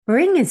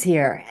Spring is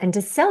here, and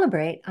to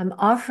celebrate, I'm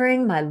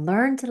offering my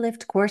Learn to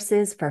Lift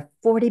courses for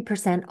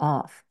 40%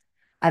 off.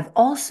 I've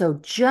also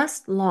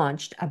just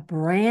launched a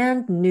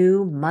brand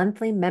new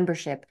monthly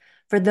membership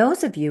for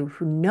those of you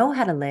who know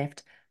how to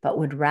lift but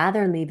would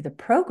rather leave the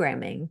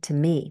programming to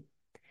me.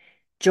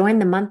 Join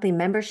the monthly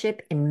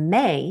membership in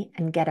May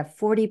and get a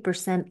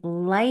 40%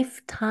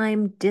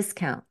 lifetime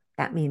discount.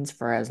 That means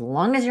for as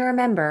long as you're a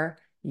member,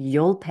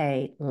 you'll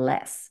pay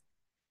less.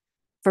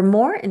 For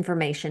more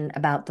information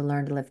about the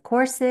Learn to Live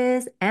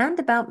courses and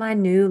about my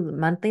new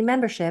monthly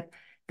membership,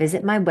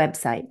 visit my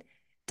website,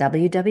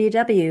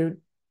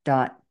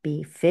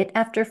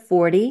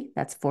 www.befitafter40,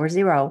 that's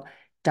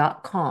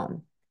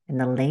 40.com. And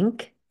the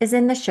link is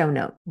in the show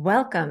note.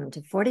 Welcome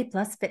to 40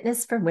 Plus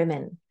Fitness for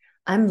Women.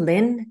 I'm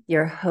Lynn,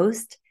 your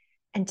host,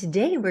 and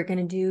today we're going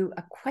to do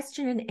a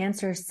question and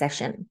answer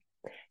session.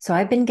 So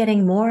I've been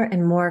getting more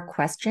and more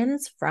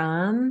questions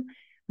from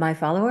my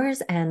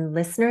followers and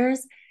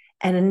listeners,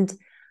 and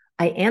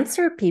I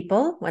answer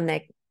people when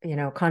they,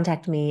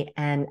 contact me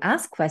and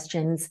ask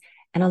questions.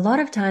 And a lot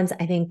of times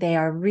I think they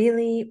are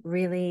really,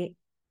 really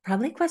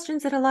probably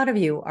questions that a lot of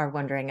you are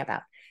wondering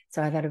about.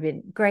 So I thought it'd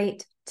be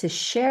great to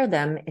share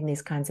them in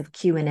these kinds of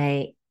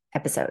Q&A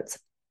episodes.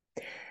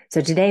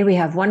 So today we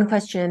have one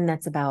question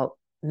that's about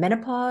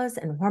menopause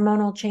and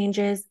hormonal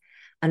changes,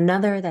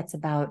 another that's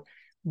about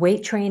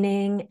weight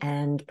training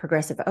and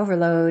progressive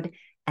overload,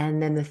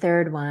 and then the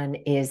third one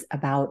is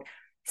about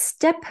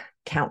step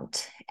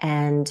count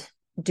and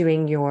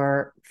doing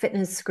your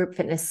fitness, group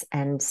fitness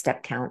and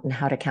step count and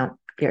how to count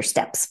your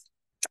steps.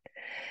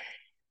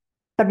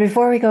 But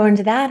before we go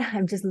into that,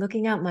 I'm just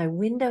looking out my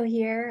window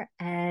here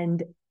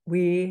and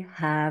we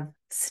have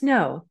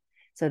snow.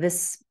 So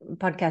this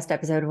podcast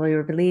episode will be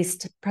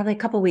released probably a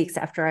couple weeks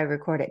after I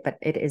record it, but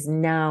it is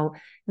now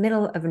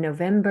middle of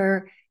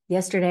November.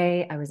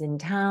 Yesterday, I was in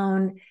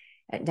town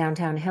at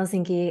downtown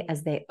Helsinki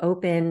as they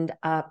opened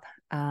up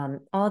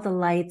all the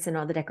lights and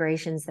all the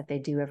decorations that they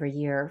do every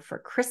year for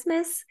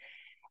Christmas.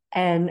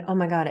 And oh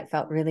my God, it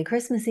felt really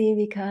Christmassy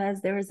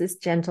because there was this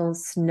gentle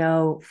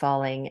snow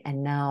falling,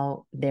 and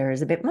now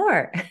there's a bit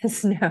more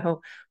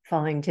snow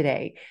falling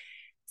today.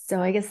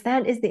 So I guess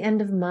that is the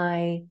end of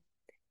my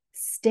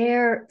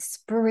stair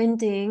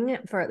sprinting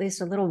for at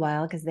least a little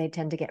while because they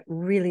tend to get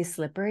really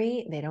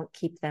slippery. They don't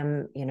keep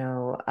them,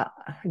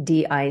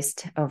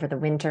 de-iced over the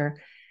winter,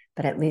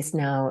 but at least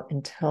now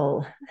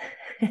until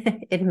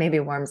it maybe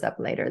warms up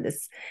later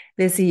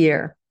this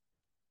year.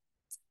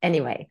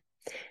 Anyway,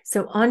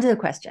 so on to the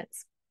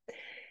questions.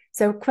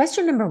 So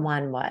question number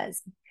one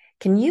was,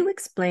 can you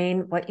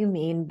explain what you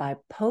mean by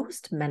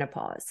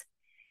post-menopause?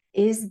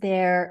 Is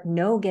there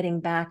no getting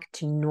back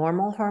to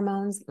normal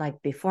hormones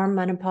like before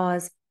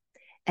menopause?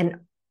 And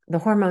the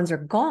hormones are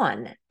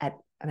gone at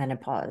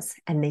menopause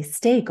and they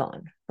stay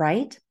gone,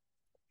 right?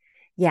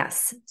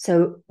 Yes.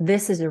 So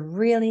this is a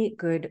really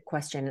good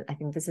question. I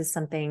think this is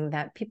something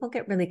that people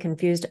get really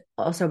confused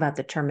also about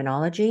the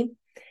terminology.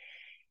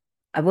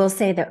 I will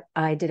say that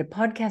I did a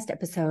podcast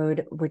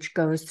episode which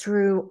goes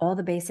through all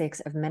the basics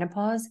of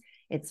menopause.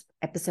 It's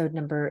episode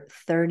number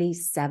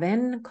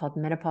 37 called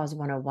Menopause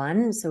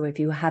 101. So if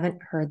you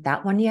haven't heard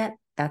that one yet,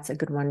 that's a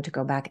good one to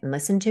go back and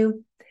listen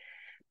to.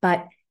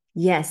 But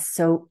yes,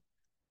 so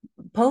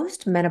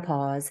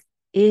post-menopause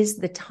is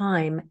the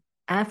time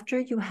after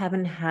you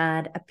haven't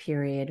had a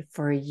period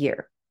for a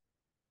year.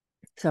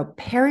 So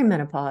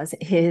perimenopause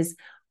is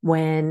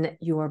when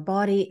your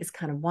body is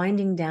kind of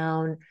winding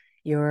down,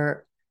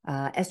 your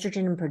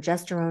estrogen and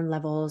progesterone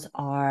levels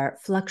are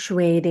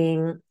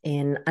fluctuating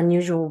in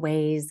unusual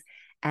ways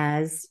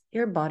as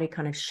your body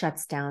kind of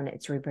shuts down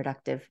its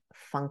reproductive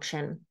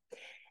function.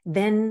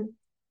 Then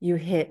you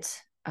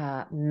hit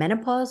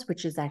menopause,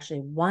 which is actually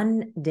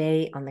one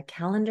day on the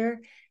calendar,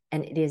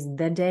 and it is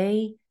the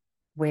day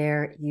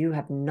where you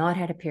have not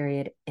had a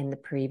period in the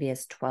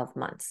previous 12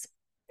 months.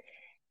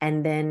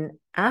 And then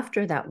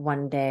after that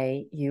one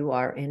day, you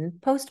are in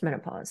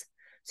postmenopause.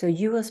 So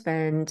you will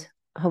spend,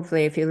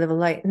 hopefully, if you live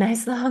a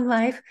nice long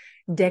life,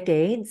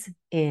 decades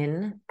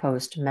in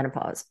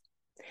postmenopause.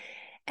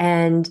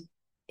 And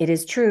it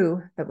is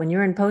true that when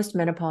you're in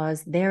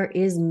postmenopause, there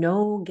is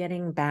no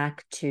getting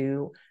back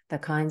to the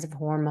kinds of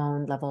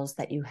hormone levels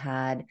that you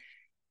had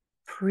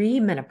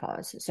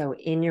pre-menopause. So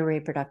in your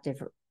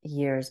reproductive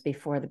years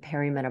before the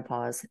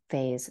perimenopause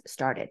phase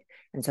started.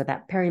 And so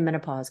that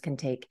perimenopause can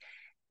take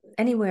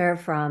anywhere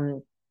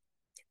from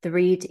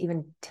 3 to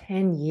even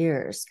 10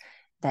 years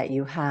that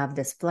you have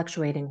this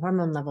fluctuating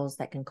hormone levels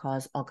that can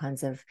cause all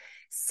kinds of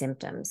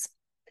symptoms.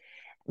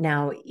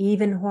 Now,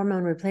 even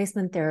hormone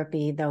replacement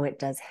therapy, though it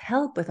does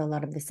help with a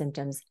lot of the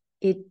symptoms,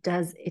 it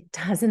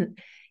doesn't,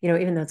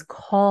 even though it's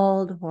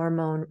called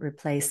hormone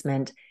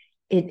replacement,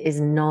 it is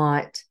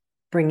not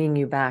bringing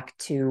you back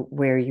to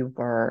where you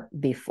were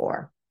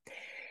before.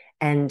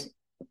 And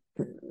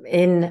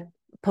in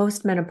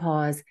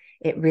postmenopause,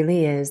 it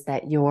really is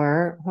that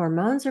your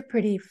hormones are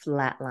pretty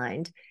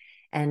flatlined.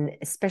 And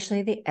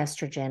especially the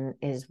estrogen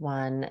is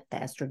one, the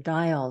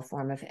estradiol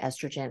form of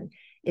estrogen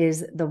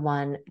is the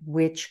one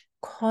which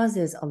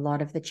causes a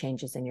lot of the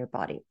changes in your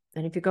body.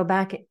 And if you go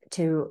back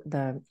to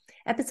the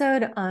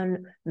episode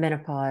on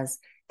menopause,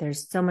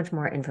 there's so much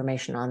more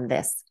information on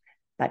this.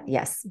 But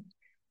yes,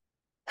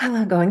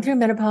 going through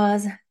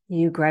menopause,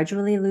 you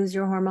gradually lose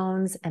your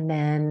hormones. And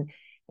then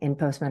in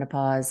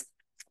postmenopause,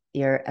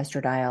 your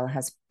estradiol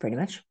has pretty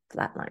much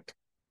flatlined.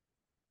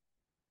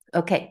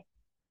 Okay.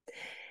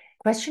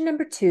 Question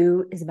number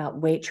 2 is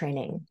about weight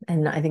training.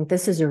 And I think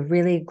this is a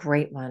really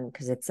great one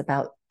because it's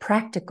about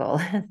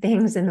practical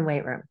things in the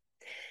weight room.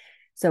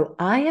 So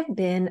I have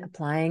been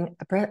applying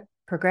a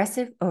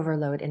progressive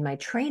overload in my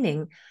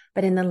training,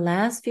 but in the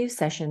last few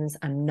sessions,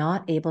 I'm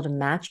not able to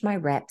match my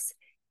reps,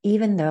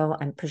 even though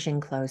I'm pushing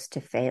close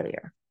to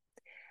failure.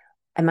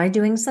 Am I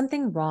doing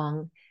something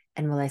wrong?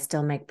 And will I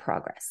still make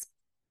progress?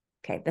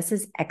 Okay, this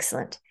is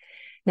excellent.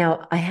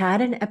 Now, I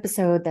had an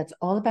episode that's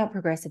all about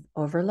progressive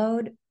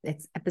overload.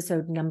 It's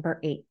episode number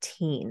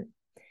 18.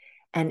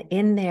 And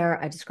in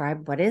there, I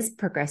describe what is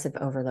progressive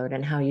overload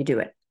and how you do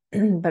it.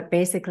 But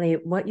basically,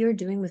 what you're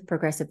doing with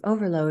progressive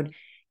overload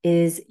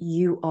is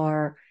you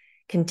are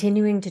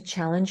continuing to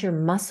challenge your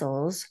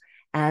muscles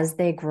as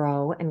they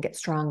grow and get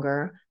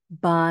stronger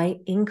by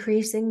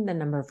increasing the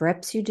number of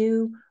reps you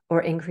do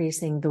or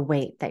increasing the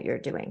weight that you're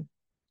doing.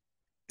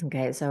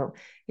 Okay, so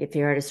if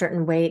you're at a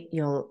certain weight,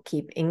 you'll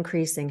keep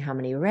increasing how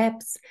many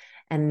reps.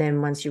 And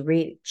then once you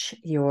reach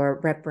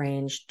your rep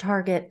range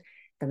target,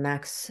 the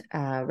max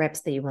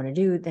reps that you want to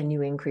do, then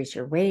you increase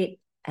your weight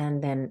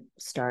and then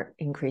start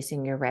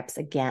increasing your reps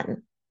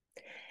again.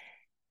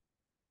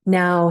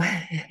 Now,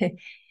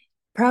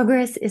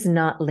 progress is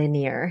not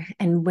linear.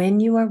 And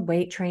when you are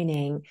weight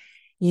training,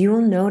 you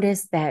will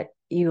notice that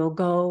you'll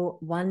go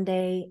one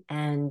day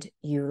and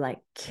you like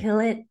kill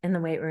it in the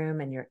weight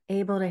room and you're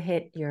able to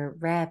hit your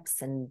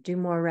reps and do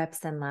more reps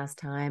than last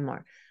time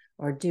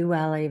or do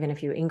well even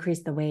if you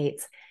increase the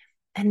weights.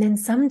 And then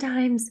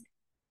sometimes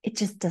it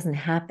just doesn't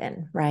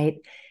happen, right?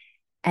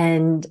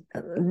 And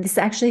this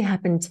actually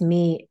happened to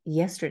me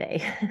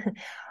yesterday.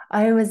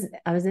 I was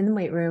in the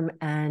weight room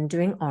and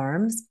doing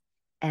arms,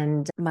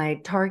 and my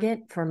target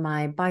for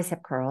my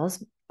bicep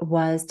curls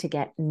was to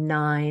get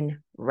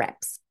 9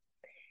 reps.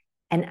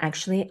 And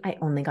actually, I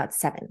only got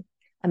 7.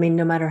 I mean,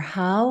 no matter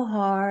how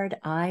hard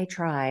I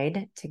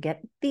tried to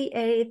get the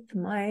 8th,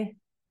 my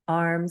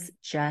arms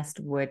just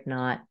would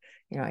not,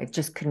 I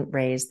just couldn't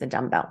raise the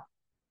dumbbell.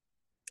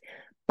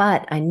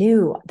 But I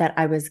knew that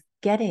I was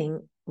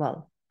getting,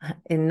 well,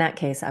 in that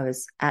case, I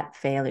was at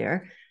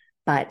failure.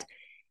 But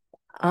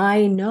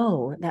I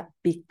know that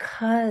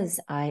because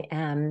I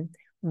am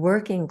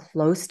working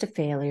close to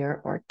failure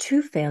or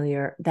to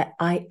failure, that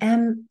I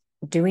am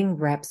doing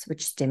reps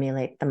which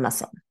stimulate the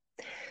muscle.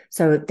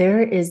 So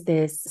there is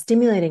this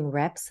stimulating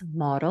reps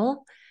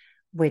model,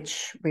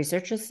 which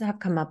researchers have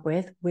come up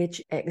with,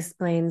 which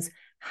explains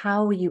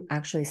how you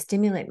actually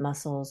stimulate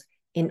muscles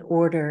in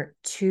order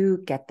to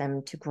get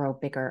them to grow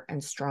bigger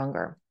and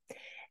stronger.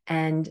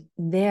 And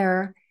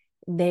there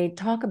they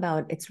talk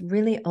about it's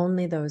really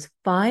only those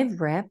 5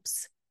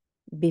 reps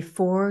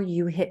before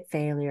you hit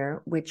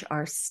failure, which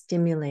are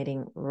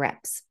stimulating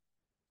reps.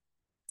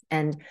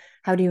 And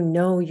how do you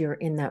know you're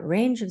in that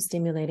range of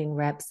stimulating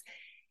reps?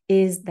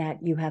 Is that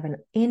you have an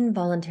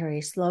involuntary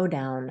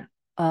slowdown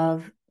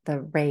of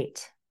the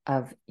rate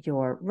of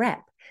your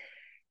rep.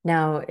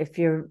 Now, if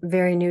you're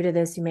very new to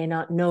this, you may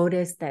not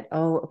notice that,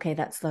 oh, okay,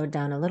 that slowed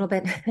down a little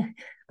bit.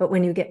 But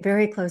when you get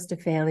very close to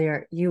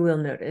failure, you will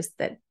notice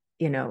that,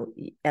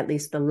 at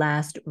least the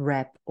last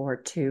rep or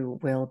 2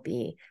 will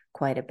be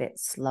quite a bit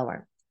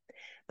slower.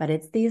 But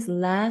it's these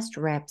last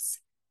reps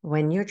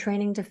when you're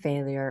training to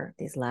failure,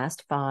 these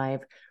last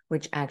 5,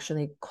 which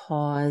actually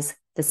cause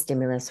the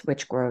stimulus,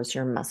 which grows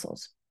your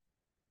muscles.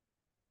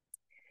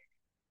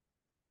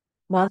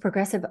 While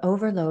progressive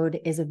overload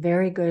is a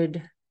very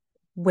good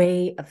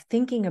way of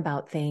thinking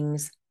about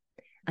things,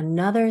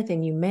 another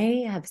thing you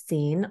may have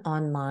seen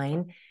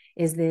online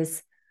is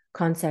this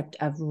concept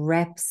of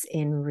reps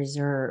in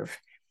reserve.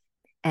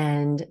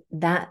 And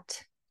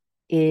that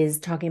is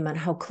talking about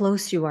how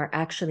close you are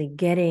actually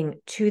getting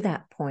to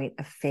that point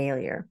of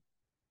failure.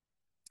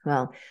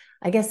 Well,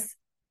 I guess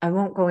I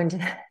won't go into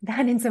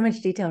that in so much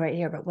detail right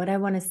here, but what I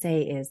want to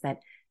say is that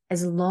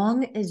as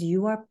long as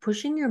you are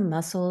pushing your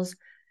muscles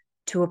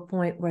to a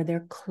point where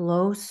they're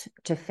close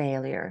to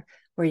failure,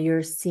 where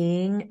you're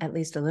seeing at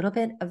least a little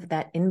bit of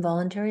that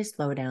involuntary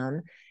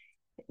slowdown,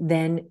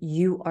 then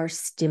you are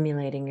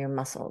stimulating your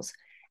muscles.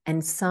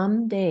 And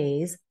some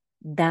days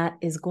that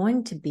is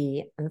going to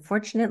be,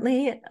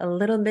 unfortunately, a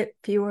little bit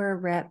fewer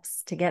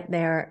reps to get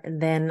there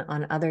than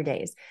on other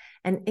days.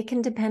 And it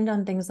can depend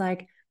on things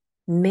like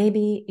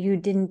maybe you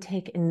didn't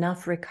take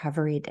enough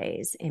recovery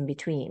days in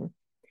between.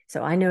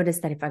 So I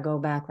noticed that if I go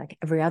back like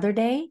every other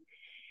day,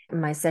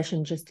 my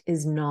session just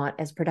is not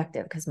as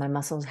productive because my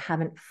muscles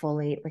haven't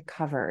fully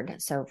recovered.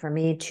 So for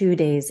me, 2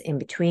 days in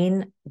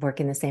between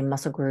working the same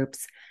muscle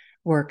groups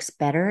works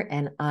better.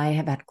 And I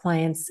have had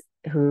clients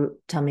who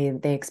tell me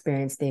they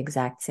experience the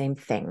exact same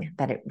thing,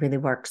 that it really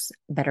works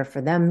better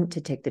for them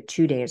to take the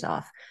 2 days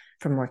off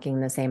from working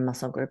the same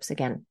muscle groups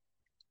again.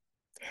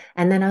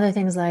 And then other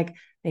things like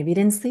maybe you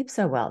didn't sleep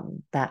so well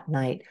that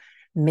night.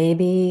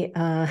 Maybe,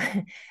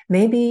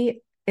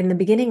 maybe in the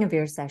beginning of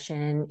your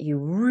session, you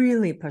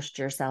really pushed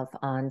yourself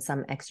on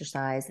some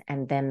exercise,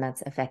 and then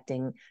that's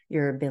affecting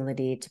your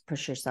ability to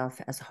push yourself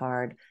as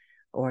hard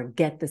or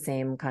get the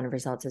same kind of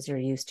results as you're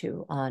used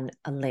to on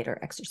a later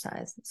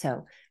exercise.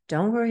 So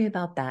don't worry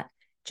about that.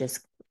 Just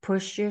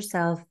push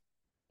yourself,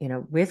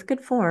 with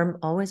good form,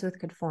 always with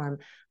good form,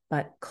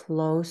 but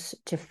close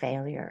to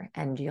failure,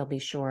 and you'll be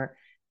sure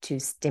to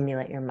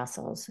stimulate your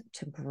muscles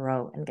to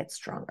grow and get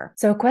stronger.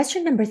 So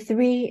question number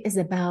 3 is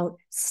about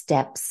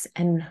steps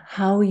and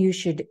how you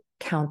should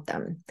count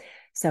them.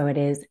 So it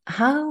is,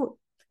 how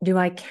do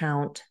I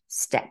count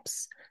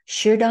steps?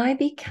 Should I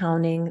be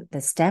counting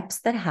the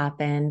steps that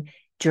happen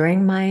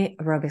during my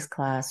aerobics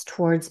class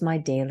towards my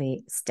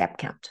daily step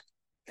count?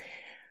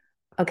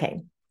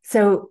 Okay,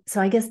 so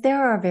I guess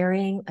there are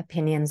varying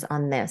opinions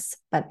on this,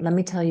 but let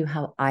me tell you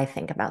how I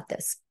think about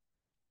this.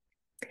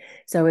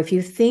 So if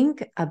you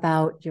think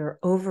about your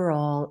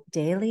overall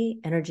daily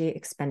energy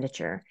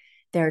expenditure,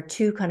 there are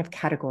 2 kind of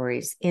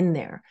categories in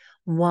there.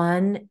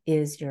 One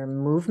is your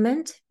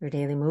movement, your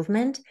daily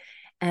movement,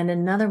 and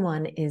another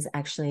one is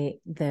actually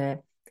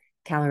the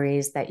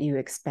calories that you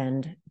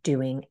expend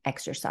doing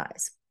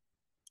exercise.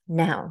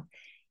 Now,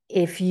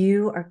 if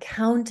you are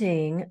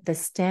counting the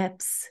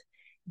steps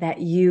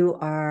that you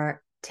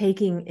are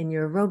taking in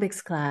your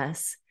aerobics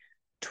class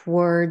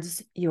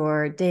towards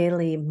your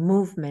daily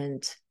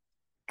movement,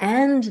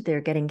 and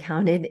they're getting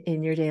counted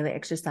in your daily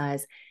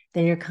exercise,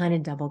 then you're kind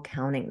of double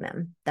counting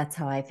them. That's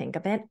how I think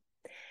of it.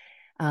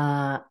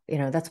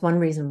 That's one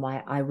reason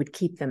why I would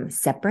keep them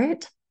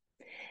separate.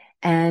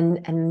 And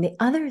the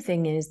other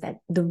thing is that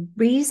the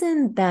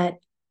reason that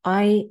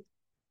I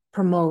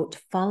promote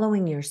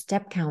following your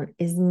step count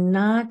is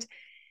not,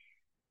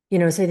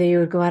 so that you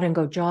would go out and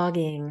go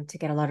jogging to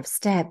get a lot of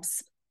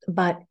steps,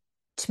 but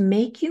to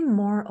make you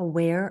more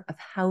aware of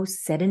how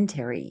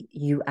sedentary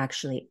you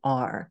actually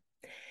are.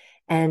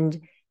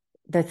 And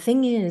the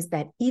thing is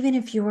that even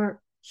if you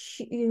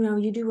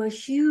do a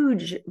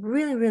huge,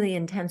 really, really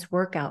intense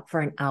workout for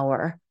an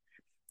hour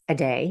a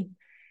day,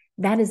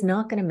 that is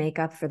not going to make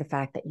up for the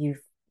fact that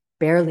you've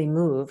barely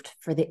moved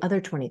for the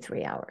other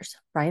 23 hours,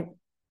 right?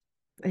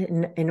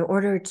 In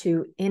order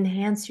to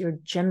enhance your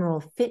general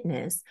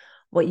fitness,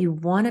 what you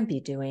want to be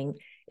doing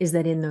is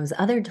that in those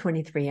other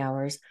 23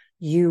 hours,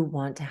 you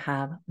want to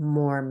have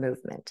more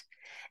movement.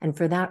 And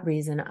for that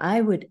reason, I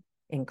would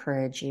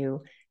encourage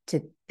you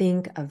to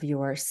think of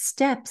your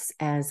steps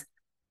as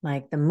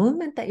like the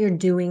movement that you're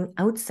doing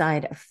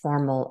outside of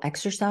formal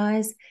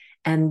exercise.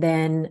 And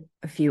then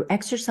if you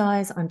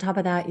exercise on top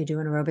of that, you do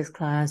an aerobics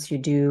class, you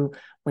do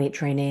weight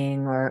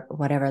training or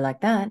whatever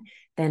like that,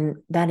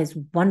 then that is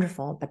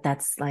wonderful, but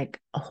that's like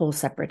a whole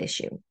separate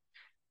issue.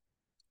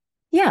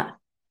 Yeah.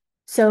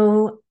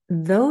 So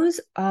those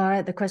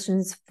are the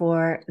questions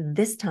for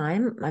this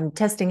time. I'm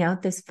testing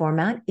out this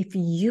format. If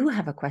you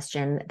have a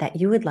question that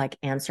you would like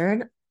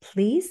answered,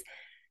 please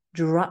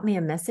drop me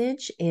a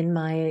message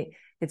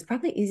it's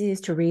probably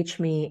easiest to reach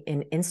me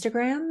in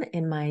Instagram,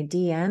 in my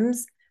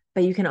DMs,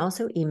 but you can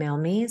also email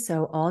me.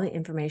 So all the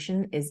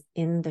information is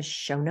in the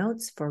show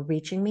notes for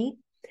reaching me.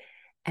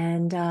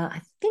 And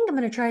I think I'm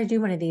going to try to do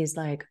one of these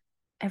like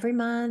every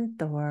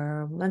month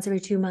or once every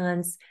 2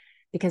 months,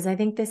 because I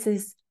think this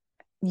is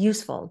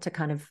useful to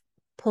kind of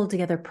pull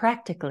together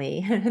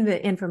practically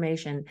the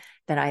information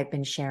that I've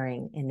been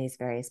sharing in these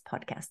various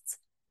podcasts.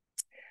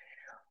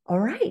 All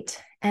right.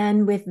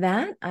 And with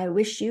that, I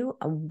wish you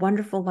a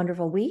wonderful,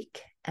 wonderful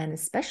week, and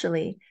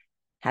especially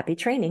happy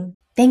training.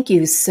 Thank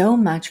you so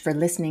much for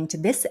listening to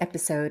this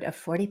episode of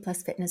 40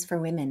 Plus Fitness for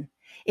Women.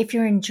 If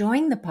you're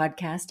enjoying the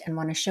podcast and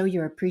want to show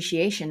your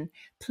appreciation,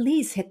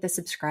 please hit the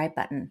subscribe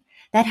button.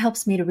 That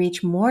helps me to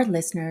reach more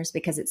listeners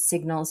because it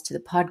signals to the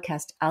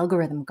podcast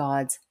algorithm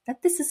gods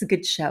that this is a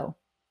good show.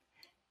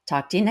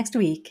 Talk to you next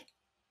week.